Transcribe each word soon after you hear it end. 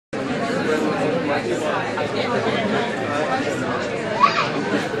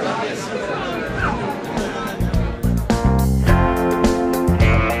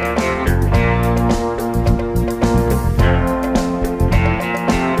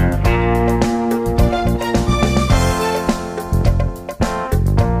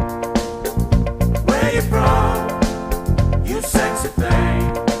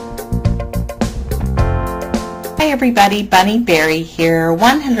Hi everybody, Bunny Berry here,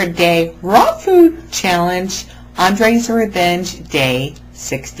 100-day raw food challenge, Andre's Revenge, day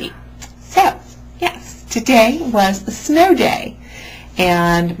 60. So, yes, today was a snow day,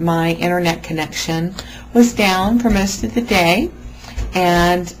 and my internet connection was down for most of the day,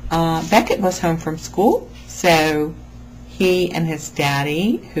 and Beckett was home from school, so he and his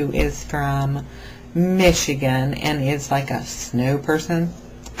daddy, who is from Michigan and is like a snow person,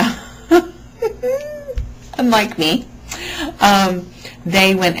 unlike me,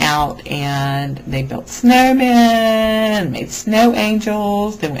 they went out and they built snowmen, made snow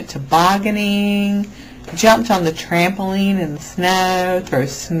angels, they went tobogganing, jumped on the trampoline in the snow, threw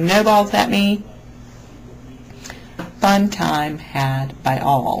snowballs at me. Fun time had by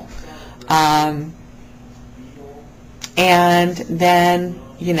all. And then,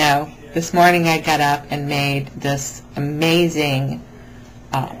 you know, this morning I got up and made this amazing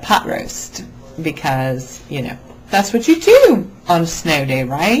pot roast. Because, you know, that's what you do on a snow day,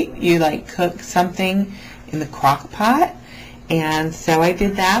 right? You like cook something in the crock pot. And so I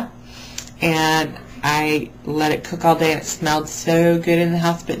did that. And I let it cook all day and it smelled so good in the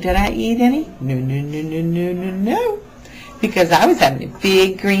house. But did I eat any? No, no, no, no, no, no, no. Because I was having a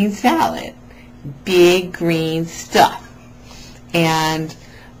big green salad. Big green stuff. And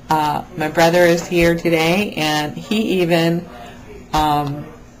my brother is here today and he even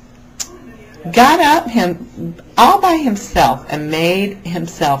got up all by himself and made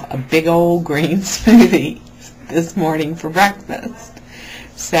himself a big old green smoothie this morning for breakfast.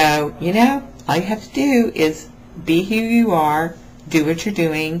 So, you know, all you have to do is be who you are, do what you're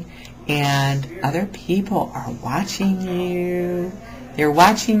doing, and other people are watching you. They're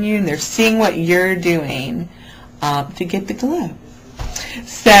watching you and they're seeing what you're doing to get the glow.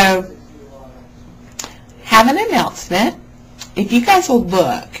 So, have an announcement. If you guys will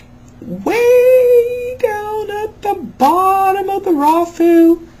look, way down at the bottom of the raw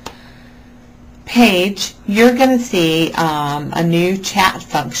food page, you're going to see a new chat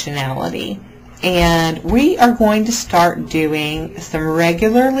functionality. And we are going to start doing some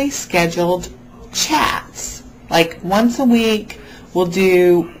regularly scheduled chats. Like once a week, we'll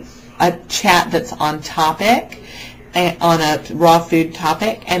do a chat that's on topic, on a raw food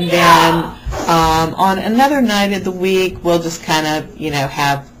topic. And then on another night of the week, we'll just kind of, you know,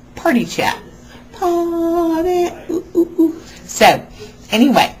 have party chat. Party. Ooh, ooh, ooh. So,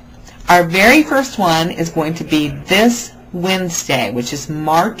 anyway, our very first one is going to be this Wednesday, which is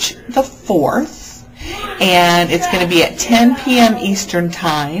March the 4th, and it's going to be at 10 p.m. Eastern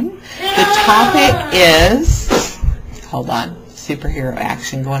Time. The topic is, hold on, superhero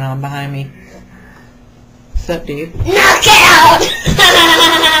action going on behind me. What's up, dude? Knockout!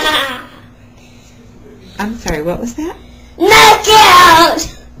 I'm sorry, what was that?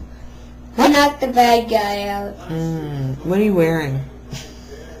 Knockout! I knocked the bad guy out. What are you wearing?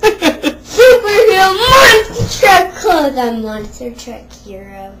 Superhero monster truck clothes. I'm monster truck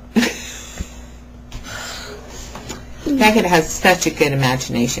hero. Beckett has such a good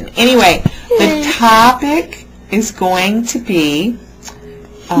imagination. Anyway, the topic is going to be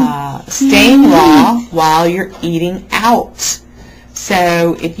staying raw while you're eating out.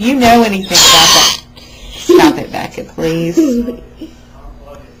 So if you know anything about that, stop it, Beckett, please.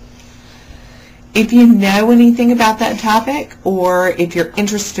 If you know anything about that topic, or if you're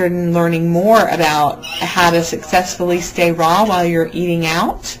interested in learning more about how to successfully stay raw while you're eating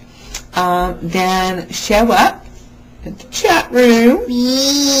out, then show up at the chat room.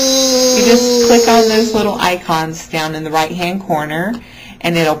 You just click on those little icons down in the right-hand corner,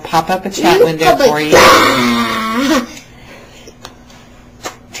 and it'll pop up a chat window for you.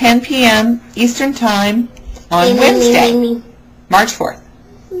 10 p.m. Eastern Time on Wednesday, March 4th.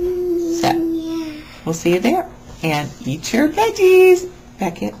 So, we'll see you there. And eat your veggies.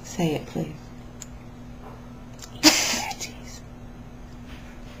 Beckett, say it, please. Eat veggies.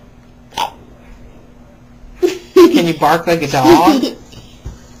 Can you bark like a dog?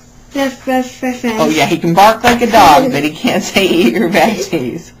 Oh, yeah, he can bark like a dog, but he can't say eat your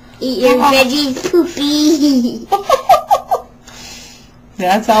veggies. Eat your veggies, poopy.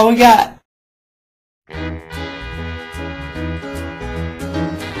 That's all we got.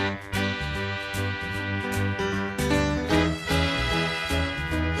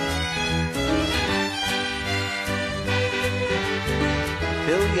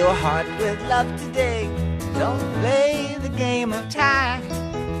 Fill your heart with love today. Don't play the game of time.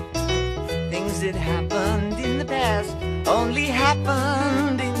 Things that happened in the past only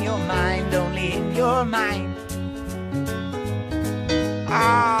happened in your mind, only in your mind.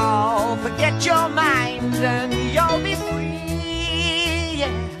 Oh, forget your mind and you'll be free,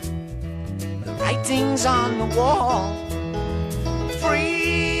 yeah. The writing's on the wall.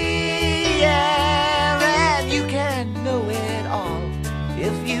 Free, yeah, and you can know it all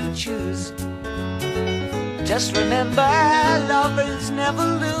if you choose. Just remember, lovers never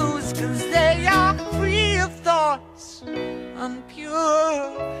lose, 'cause they are free of thoughts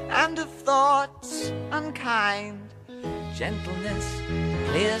unpure and of thoughts unkind. Gentleness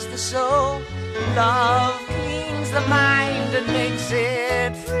clears the soul, love cleans the mind and makes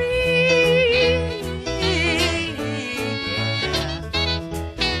it free.